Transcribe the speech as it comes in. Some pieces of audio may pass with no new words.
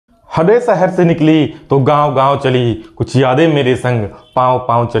हरे शहर से निकली तो गांव गांव चली, कुछ यादें मेरे संग पांव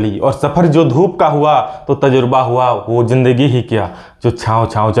पांव चली। और सफर जो धूप का हुआ तो तजुर्बा हुआ, वो जिंदगी ही क्या जो छांव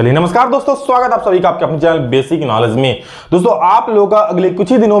छांव चली। नमस्कार दोस्तों, स्वागत आप सभी का आपके अपने चैनल बेसिक नॉलेज में। दोस्तों आप लोगों का अगले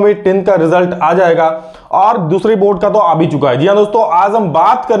कुछ ही दिनों में 10th का रिजल्ट आ जाएगा और दूसरे बोर्ड का तो आ भी चुका है। जी हाँ दोस्तों, आज हम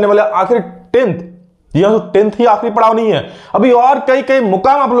बात करने वाले आखिर 10th, जी हाँ, तो 10th ही आखिरी पड़ाव नहीं है, अभी और कई कई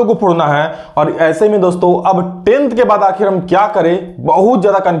मुकाम आप लोगों को फोड़ना है। और ऐसे में दोस्तों अब 10th के बाद आखिर हम क्या करें, बहुत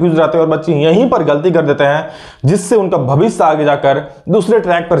ज्यादा कंफ्यूज रहते हैं और बच्चे यहीं पर गलती कर देते हैं, जिससे उनका भविष्य आगे जाकर दूसरे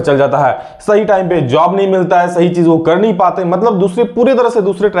ट्रैक पर चल जाता है। सही टाइम पे जॉब नहीं मिलता है, सही चीज वो कर नहीं पाते, मतलब दूसरे पूरी तरह से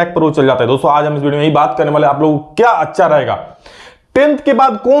दूसरे ट्रैक पर वो चल जाता है। दोस्तों आज हम इस वीडियो में यही बात करने वाले, आप लोग क्या अच्छा रहेगा 10th के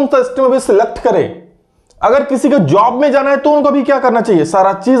बाद कौन सा स्ट्रीम अभी सिलेक्ट करें, अगर किसी को जॉब में जाना है तो उनको भी क्या करना चाहिए,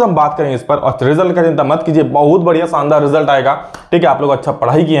 सारा चीज हम बात करेंगे इस पर। और रिजल्ट का चिंता मत कीजिए, बहुत बढ़िया शानदार रिजल्ट आएगा। ठीक है, आप लोग अच्छा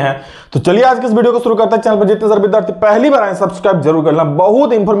पढ़ाई किए हैं तो चलिए आज के इस वीडियो को शुरू करते हैं। चैनल पर जितने सारे विद्यार्थी पहली बार आए सब्सक्राइब जरूर करना,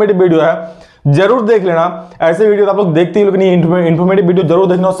 बहुत इंफॉर्मेटिव वीडियो है, जरूर देख लेना। ऐसे वीडियो आप लोग देखते ही, लेकिन इंफॉर्मेटिव वीडियो जरूर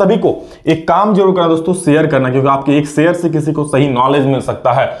देखना। और सभी को एक काम जरूर करना दोस्तों, शेयर करना, क्योंकि आपके एक शेयर से किसी को सही नॉलेज मिल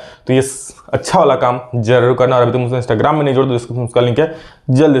सकता है। तो ये अच्छा वाला काम जरूर करना। और अभी तुम इंस्टाग्राम में नहीं जोड़, तो उसका लिंक है,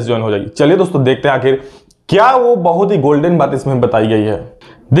 जल्दी से ज्वाइन हो जाएगी। चलिए दोस्तों देखते हैं आखिर क्या वो बहुत ही गोल्डन बात इसमें बताई गई है।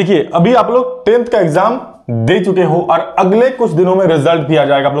 देखिए अभी आप लोग 10th का एग्जाम दे चुके हो और अगले कुछ दिनों में रिजल्ट भी आ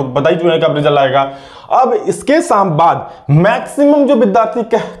जाएगा। आप लोग बता ही चुके हैं कब रिजल्ट आएगा। अब इसके बाद मैक्सिमम जो विद्यार्थी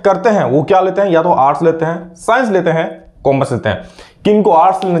करते हैं वो क्या लेते हैं, या तो आर्ट्स लेते हैं, साइंस लेते हैं, कॉमर्स लेते हैं। किनको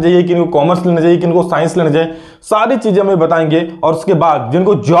आर्ट्स लेना चाहिए, किनको कॉमर्स लेना चाहिए, किनको साइंस लेना चाहिए, सारी चीजें हमें बताएंगे। और उसके बाद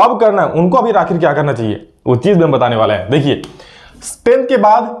जिनको जॉब करना है उनको अभी आखिर क्या करना चाहिए, वो चीज भी हम बताने वाले हैं। देखिए 10th के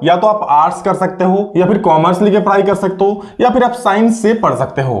बाद या तो आप आर्ट्स कर सकते हो, या फिर कॉमर्स लेके पढ़ाई कर सकते हो, या फिर आप साइंस से पढ़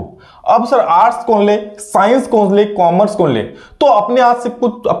सकते हो। अब सर आर्ट्स कौन ले, साइंस कौन ले, कॉमर्स कौन ले, तो अपने आप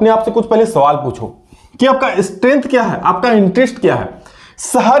से कुछ पहले सवाल पूछो कि आपका स्ट्रेंथ क्या है, आपका इंटरेस्ट क्या है।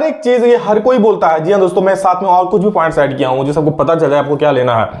 हर एक चीज ये हर कोई बोलता है। जी हाँ दोस्तों, मैं साथ में और कुछ भी पॉइंट्स ऐड किया हूं, मुझे सबको पता चल जाए आपको क्या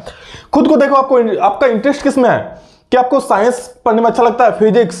लेना है। खुद को देखो, आपका इंटरेस्ट किस में है, कि आपको साइंस पढ़ने में अच्छा लगता है,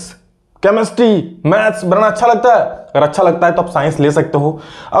 फिजिक्स, केमिस्ट्री, मैथ्स बनाना अच्छा लगता है। अगर अच्छा लगता है तो आप साइंस ले सकते हो।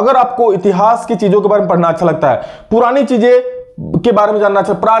 अगर आपको इतिहास की चीजों के बारे में पढ़ना अच्छा लगता है, पुरानी चीजें के बारे में जानना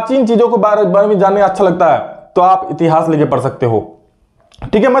अच्छा, प्राचीन चीजों के बारे में जानना अच्छा लगता है, तो आप इतिहास लेके पढ़ सकते हो।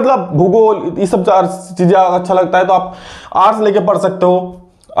 ठीक है, मतलब भूगोल, ये सब चीजें अच्छा लगता है तो आप आर्ट्स लेके पढ़ सकते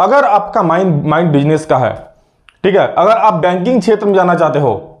हो। अगर आपका माइंड बिजनेस का है, ठीक है, अगर आप बैंकिंग क्षेत्र में जाना चाहते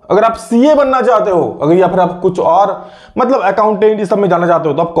हो, अगर आप सीए बनना चाहते हो, अगर या फिर आप कुछ और मतलब अकाउंटेंट इस सब में जाना चाहते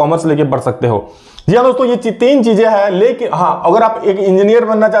हो, तो आप कॉमर्स लेके पढ़ सकते हो। जी हाँ दोस्तों, ये तीन चीजें हैं। लेकिन हाँ, अगर आप एक इंजीनियर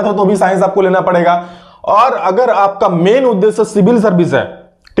बनना चाहते हो तो भी साइंस आपको लेना पड़ेगा। और अगर आपका मेन उद्देश्य सिविल सर्विस है,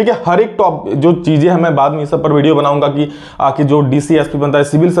 ठीक है, हर एक टॉप जो चीजें हैं मैं बाद में इस सब पर वीडियो बनाऊंगा कि आखिर जो डीसीएसपी बनता है,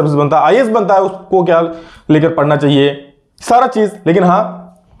 सिविल सर्विस बनता है, आईएएस बनता है, उसको क्या लेकर पढ़ना चाहिए, सारा चीज। लेकिन हाँ,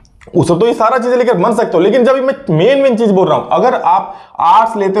 उस सब तो ये सारा चीजें लेकर बन सकते हो। लेकिन जब मैं मेन चीज बोल रहा हूं, अगर आप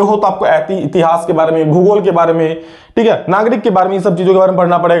आर्ट्स लेते हो तो आपको इतिहास के बारे में, भूगोल के बारे में, ठीक है, नागरिक के बारे में, इन सब चीजों के बारे में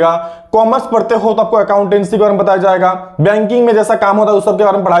पढ़ना पड़ेगा। कॉमर्स पढ़ते हो तो आपको अकाउंटेंसी के बारे में बताया जाएगा, बैंकिंग में जैसा काम होता है उस सब के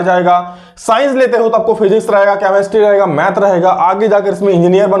बारे में पढ़ाया जाएगा। साइंस लेते हो तो आपको फिजिक्स रहेगा, केमिस्ट्री रहेगा, मैथ रहेगा। आगे जाकर इसमें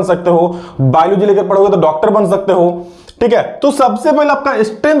इंजीनियर बन सकते हो। बायोलॉजी लेकर पढ़ोगे तो डॉक्टर बन सकते हो। ठीक है, तो सबसे पहले आपका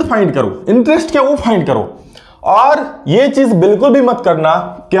स्ट्रेंथ फाइंड करो, इंटरेस्ट क्या वो फाइंड करो। और ये चीज बिल्कुल भी मत करना,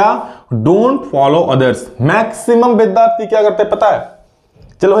 क्या, डोंट फॉलो अदर्स। मैक्सिमम विद्यार्थी क्या करते हैं पता है,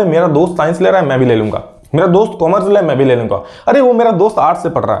 चलो भाई मेरा दोस्त साइंस ले रहा है मैं भी ले लूंगा, मेरा दोस्त कॉमर्स ले रहा है मैं भी ले लूंगा, अरे वो मेरा दोस्त आर्ट्स से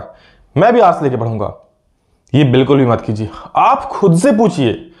पढ़ रहा है मैं भी आर्ट्स लेके पढ़ूंगा। ये बिल्कुल भी मत कीजिए। आप खुद से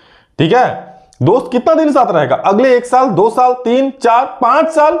पूछिए, ठीक है, दोस्त कितना दिन साथ रहेगा, अगले 1 साल, 2 साल, 3, 4, 5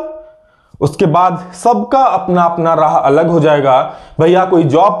 साल, उसके बाद सबका अपना अपना राह अलग हो जाएगा। भैया कोई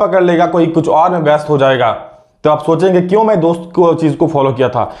जॉब पकड़ लेगा, कोई कुछ और में व्यस्त हो जाएगा, तो आप सोचेंगे क्यों मैं दोस्त को चीज को फॉलो किया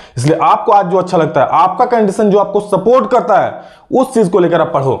था। इसलिए आपको आज जो अच्छा लगता है, आपका कंडीशन जो आपको सपोर्ट करता है, उस चीज को लेकर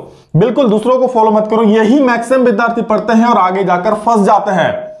आप पढ़ो। बिल्कुल दूसरों को फॉलो मत करो। यही मैक्सिमम विद्यार्थी पढ़ते हैं और आगे जाकर फंस जाते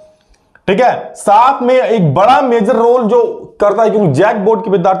हैं। ठीक है, साथ में एक बड़ा मेजर रोल जो करता है, क्योंकि जैक बोर्ड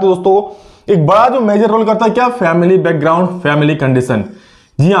के विद्यार्थी दोस्तों एक बड़ा जो मेजर रोल करता है क्या, फैमिली बैकग्राउंड, फैमिली कंडीशन।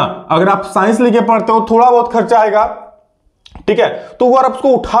 जी हाँ, अगर आप साइंस लेके पढ़ते हो थोड़ा बहुत खर्चा आएगा, ठीक है, तो अगर आप उसको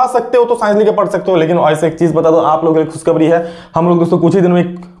उठा सकते हो तो साइंस लेके पढ़ सकते हो। लेकिन ऐसे एक चीज बता दो, आप लोगों के लिए खुशखबरी है, हम लोग दोस्तों कुछ ही दिन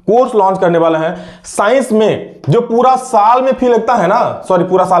में कोर्स लॉन्च करने वाले हैं साइंस में। जो पूरा साल में फी लगता है ना, सॉरी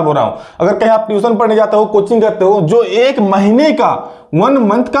पूरा साल बोल रहा हूं, अगर कहीं आप ट्यूशन पढ़ने जाते हो, कोचिंग करते हो, जो 1 महीने का 1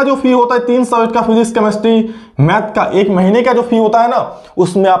 मंथ का जो फी होता है, 3 सब्जेक्ट का फिजिक्स केमिस्ट्री मैथ का 1 महीने का जो फी होता है ना,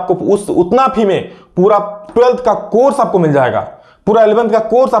 उसमें आपको उतना फी में पूरा 12th का कोर्स आपको मिल जाएगा, पूरा 11th का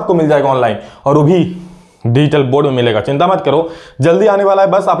कोर्स आपको मिल जाएगा ऑनलाइन, और वो भी डिजिटल बोर्ड में मिलेगा। चिंता मत करो, जल्दी आने वाला है,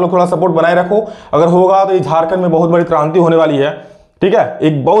 बस आप लोग थोड़ा सपोर्ट बनाए रखो। अगर होगा तो ये झारखंड में बहुत बड़ी क्रांति होने वाली है। ठीक है,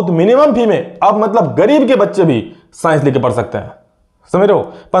 एक बहुत मिनिमम फी में अब मतलब गरीब के बच्चे भी साइंस लेके पढ़ सकते हैं, समझ रहे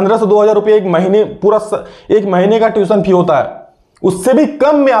हो। 1500 से 2000 रुपये एक महीने, पूरा एक महीने का ट्यूशन फी होता है, उससे भी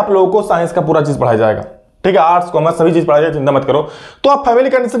कम में आप लोगों को साइंस का पूरा चीज पढ़ाया जाएगा, ठीक है। आर्ट्स कॉमर्स सभी चीज पढ़ाया जाएगा, चिंता मत करो। तो आप फैमिली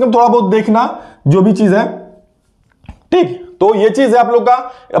कंडीशन में थोड़ा बहुत देखना जो भी चीज है, ठीक। तो ये चीज है आप लोग का,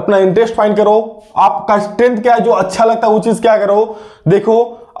 अपना इंटरेस्ट फाइंड करो, आपका स्ट्रेंथ क्या है, जो अच्छा लगता है वो चीज क्या करो, देखो,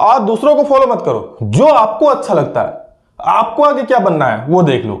 और दूसरों को फॉलो मत करो, जो आपको अच्छा लगता है, आपको आगे क्या बनना है वो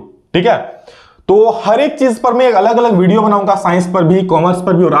देख लो, ठीक है। तो हर एक चीज पर मैं एक अलग अलग वीडियो बनाऊंगा, साइंस पर भी, कॉमर्स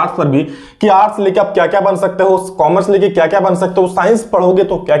पर भी और आर्ट्स पर भी, कि आर्ट्स लेके आप क्या क्या बन सकते हो, कॉमर्स लेके क्या क्या बन सकते हो, साइंस पढ़ोगे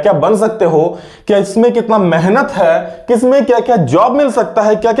तो क्या क्या बन सकते हो, क्या इसमें कितना मेहनत है, किसमें क्या क्या जॉब मिल सकता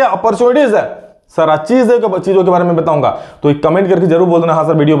है, क्या क्या अपॉर्चुनिटीज है, सारा चीजों के बारे में बताऊंगा। तो एक कमेंट करके जरूर बोल देना, हाँ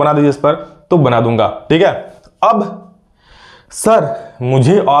सर वीडियो बना दीजिए इस पर, तो बना दूंगा, ठीक है। अब सर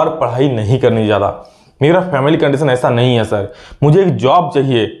मुझे और पढ़ाई नहीं करनी ज्यादा, मेरा फैमिली कंडीशन ऐसा नहीं है सर, मुझे एक जॉब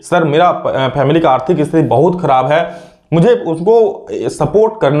चाहिए सर, मेरा फैमिली का आर्थिक स्थिति बहुत खराब है, मुझे उसको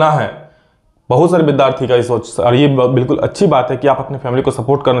सपोर्ट करना है। बहुत सारे विद्यार्थी का ये सोच, और ये बिल्कुल अच्छी बात है कि आप अपने फैमिली को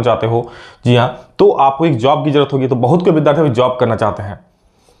सपोर्ट करना चाहते हो, जी हाँ। तो आपको एक जॉब की जरूरत होगी, तो बहुत के विद्यार्थी जॉब करना चाहते हैं,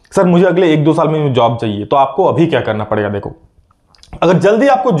 सर मुझे अगले 1-2 साल में जॉब चाहिए। तो आपको अभी क्या करना पड़ेगा, देखो, अगर जल्दी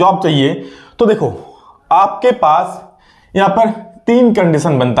आपको जॉब चाहिए तो देखो, आपके पास यहां पर 3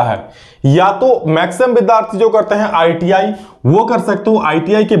 कंडीशन बनता है। या तो मैक्सिमम विद्यार्थी जो करते हैं आईटीआई, वो कर सकते हो,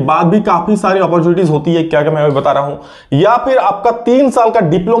 आईटीआई के बाद भी काफी सारी अपॉर्चुनिटीज होती है, क्या क्या मैं अभी बता रहा हूं। या फिर आपका 3 साल का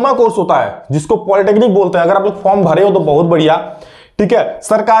डिप्लोमा कोर्स होता है, जिसको पॉलिटेक्निक बोलते हैं। अगर आप लोग फॉर्म भरे हो तो बहुत बढ़िया, ठीक है।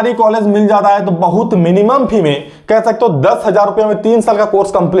 सरकारी कॉलेज मिल जाता है तो बहुत मिनिमम फी में, कह सकते हो 10,000 रुपए में 3 साल का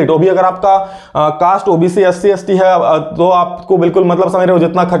कोर्स कंप्लीट हो भी। अगर आपका कास्ट ओबीसी एससी एसटी है तो आपको बिल्कुल मतलब समझ रहे हो,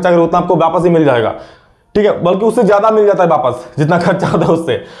 जितना खर्चा करो उतना आपको वापस ही मिल जाएगा, ठीक है, बल्कि उससे ज्यादा मिल जाता है वापस, जितना खर्चा होता है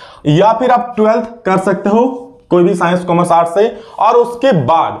उससे। या फिर आप 12th कर सकते हो कोई भी साइंस कॉमर्स आर्ट्स से, और उसके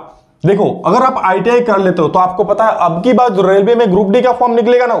बाद देखो, अगर आप आईटीआई कर लेते हो तो आपको पता है अब की बार जो रेलवे में ग्रुप डी का फॉर्म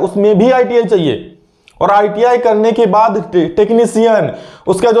निकलेगा ना, उसमें भी आईटीआई चाहिए। और आईटीआई करने के बाद टेक्नीशियन,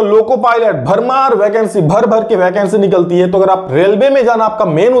 उसका जो लोको पायलट, भरमार वैकेंसी, भर भर के वैकेंसी निकलती है। तो अगर आप रेलवे में जाना, आपका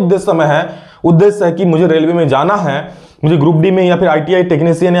मेन उद्देश्य है कि मुझे रेलवे में जाना है, मुझे ग्रुप डी में या फिर आईटीआई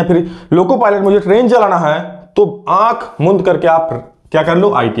टेक्नीशियन या फिर लोको पायलट मुझे ट्रेन चलाना है, तो आंख मूंद करके आप क्या कर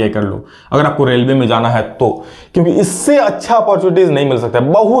लो, आईटीआई कर लो, अगर आपको रेलवे में जाना है तो। क्योंकि इससे अच्छा अपॉर्चुनिटीज नहीं मिल सकता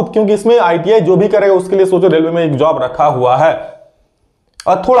बहुत, क्योंकि इसमें आईटीआई जो भी करेगा उसके लिए सोचो रेलवे में एक जॉब रखा हुआ है।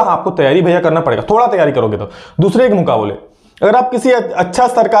 और थोड़ा आपको तैयारी भैया करना पड़ेगा, थोड़ा तैयारी करोगे तो दूसरे के मुकाबले। अगर आप किसी अच्छा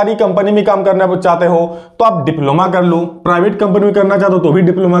सरकारी कंपनी में काम करना चाहते हो तो आप डिप्लोमा कर लो, प्राइवेट कंपनी में करना चाहते हो तो भी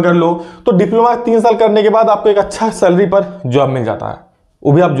डिप्लोमा कर लो। तो डिप्लोमा 3 साल करने के बाद आपको एक अच्छा सैलरी पर जॉब मिल जाता है,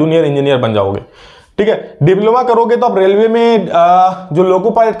 वो भी आप जूनियर इंजीनियर बन जाओगे, ठीक है। डिप्लोमा करोगे तो आप रेलवे में जो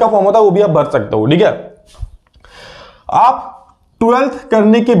लोको पायलट का फॉर्म होता है वो भी आप भर सकते हो, ठीक है। आप 12th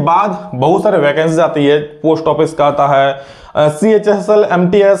करने के बाद बहुत सारे वैकेंसी आती है, पोस्ट ऑफिस का आता है, CHSL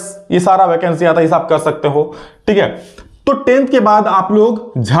MTS, ये सारा वैकेंसी आता है, ये आप कर सकते हो, ठीक है। तो 10th के बाद आप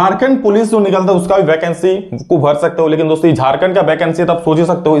लोग झारखंड पुलिस जो निकलता है उसका भी वैकेंसी को भर सकते हो। लेकिन दोस्तों ये झारखंड का वैकेंसी है तो आप सोच ही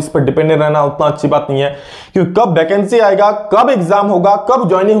सकते हो, इस पर डिपेंडेंट रहना उतना अच्छी बात नहीं है, क्योंकि कब वैकेंसी आएगा, कब एग्जाम होगा, कब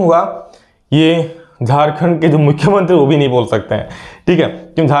ज्वाइनिंग होगा, ये झारखंड के जो मुख्यमंत्री वो भी नहीं बोल सकते हैं, ठीक है,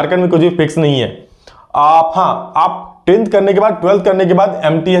 क्योंकि झारखंड में कुछ भी फिक्स नहीं है। आप 10th करने के बाद 12th करने के बाद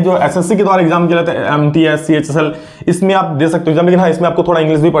MTS जो SSC के द्वारा एग्जाम किया जाता है, MTS CHSL, इसमें आप दे सकते हो एग्जाम। लेकिन हाँ, इसमें आपको थोड़ा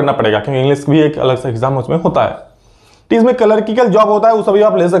इंग्लिश भी पढ़ना पड़ेगा, क्योंकि इंग्लिश भी एक अलग सा एग्जाम उसमें होता है। तो इसमें क्लर्किकल जॉब होता है, वो सभी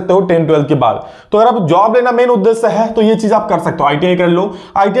आप ले सकते हो 10-12 के बाद। तो अगर आप जॉब लेना मेन उद्देश्य है तो ये चीज आप कर सकते हो, आईटीआई कर लो।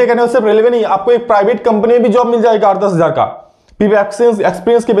 आईटीआई करने से सिर्फ रेलवे नहीं, आपको एक प्राइवेट कंपनी में भी जॉब मिल जाएगा 8-10 हजार का, फिर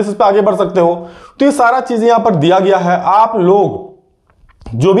एक्सपीरियंस के बेसिस पे आगे बढ़ सकते हो। तो ये सारा चीजें यहां पर दिया गया है, आप लोग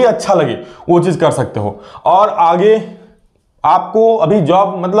जो भी अच्छा लगे वो चीज कर सकते हो। और आगे आपको अभी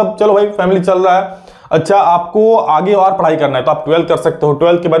जॉब मतलब चलो भाई फैमिली चल रहा है, अच्छा आपको आगे और पढ़ाई करना है तो आप 12th कर सकते हो।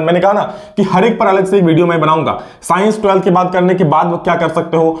 12th के बाद मैंने कहा ना कि हर एक पर अलग से एक वीडियो मैं बनाऊंगा। साइंस 12th के बाद करने के बाद क्या कर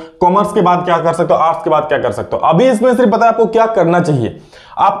सकते हो, कॉमर्स के बाद क्या कर सकते हो, आर्ट्स के बाद क्या कर सकते हो। अभी इसमें सिर्फ पता है आपको क्या करना चाहिए,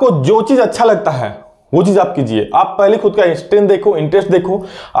 आपको जो चीज अच्छा लगता है वो चीज आप कीजिए। आप पहले खुद का स्ट्रेंथ देखो, इंटरेस्ट देखो,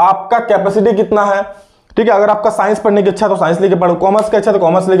 आपका कैपेसिटी कितना है, ठीक है। अगर आपका साइंस पढ़ने की इच्छा तो साइंस लेके पढ़ो, कॉमर्स का इच्छा तो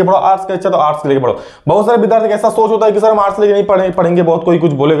कॉमर्स लेके पढ़ो, आर्ट्स का इच्छा तो आर्ट्स लेके पढ़ो। बहुत सारे विद्यार्थी का ऐसा सोच होता है कि सर हम आर्ट्स लेके नहीं पढ़ेंगे, बहुत कोई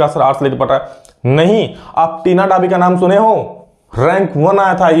कुछ बोलेगा सर आर्ट्स लेके पढ़ रहा है। नहीं, आप टीना डाबी का नाम सुने हो, रैंक 1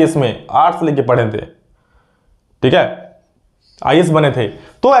 आया था आईएएस में, आर्ट्स लेके पढ़े थे, ठीक है, आईएएस बने थे।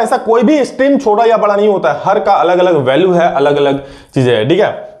 तो ऐसा कोई भी स्ट्रीम छोटा या बड़ा नहीं होता है, हर का अलग अलग वैल्यू है, अलग अलग चीजें है, ठीक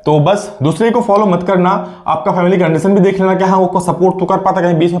है। तो बस दूसरे को फॉलो मत करना, आपका फैमिली कंडीशन भी देख लेना कि हाँ वो सपोर्ट तो कर पाता,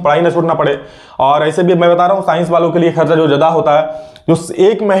 कहीं बीच में पढ़ाई ना छोड़ना पड़े। और ऐसे भी मैं बता रहा हूँ साइंस वालों के लिए खर्चा जो ज़्यादा होता है, जो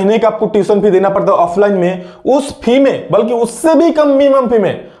 1 महीने का आपको ट्यूशन फी देना पड़ता है ऑफलाइन में, उस फी में बल्कि उससे भी कम मिनिमम फी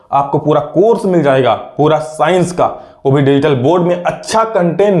में आपको पूरा कोर्स मिल जाएगा, पूरा साइंस का, वो भी डिजिटल बोर्ड में, अच्छा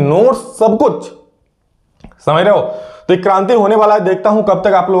कंटेंट, नोट्स, सब कुछ। समझ रहे हो? तो एक क्रांति होने वाला है, देखता हूं कब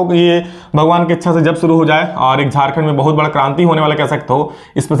तक आप लोग, ये भगवान की इच्छा से जब शुरू हो जाए। और एक झारखंड में बहुत बड़ा क्रांति होने वाला कह सकते हो,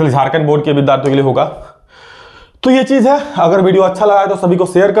 स्पेशली झारखंड बोर्ड के विद्यार्थियों के लिए होगा। तो ये चीज है। अगर वीडियो अच्छा लगा है तो सभी को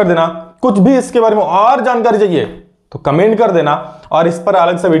शेयर कर देना। कुछ भी इसके बारे में और जानकारी चाहिए तो कमेंट कर देना, और इस पर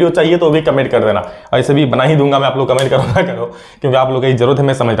अलग से वीडियो चाहिए तो भी कमेंट कर देना। ऐसे भी बना ही दूंगा मैं, आप लोग कमेंट करो ना करो, क्योंकि आप लोग की जरूरत है,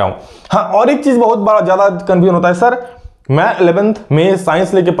 मैं समझ रहा हूँ। हाँ, और एक चीज बहुत बड़ा ज्यादा कंफ्यूजन होता है, सर मैं 11th में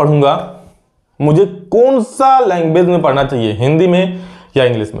साइंस लेके पढ़ूंगा, मुझे कौन सा लैंग्वेज में पढ़ना चाहिए, हिंदी में या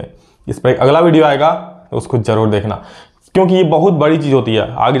इंग्लिश में? इस पर एक अगला वीडियो आएगा, तो उसको जरूर देखना, क्योंकि ये बहुत बड़ी चीज होती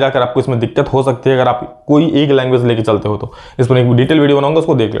है। आगे जाकर आपको इसमें दिक्कत हो सकती है अगर आप कोई एक लैंग्वेज लेके चलते हो तो। इस पर एक डिटेल वीडियो बनाऊंगा,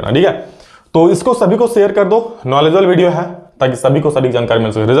 उसको देख लेना, ठीक है? तो इसको सभी को शेयर कर दो, नॉलेजेबल वीडियो है, ताकि सभी को सभी जानकारी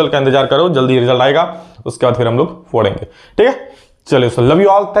मिल सके। रिजल्ट का इंतजार करो, जल्दी रिजल्ट आएगा, उसके बाद फिर हम लोग फोड़ेंगे, ठीक है? चलिए, so love you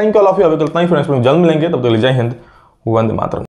all, thank you all of you. अभी कल इतना ही, फिर नेक्स्ट में जल्द मिलेंगे, तब तक जय हिंद, वंदे मातरम।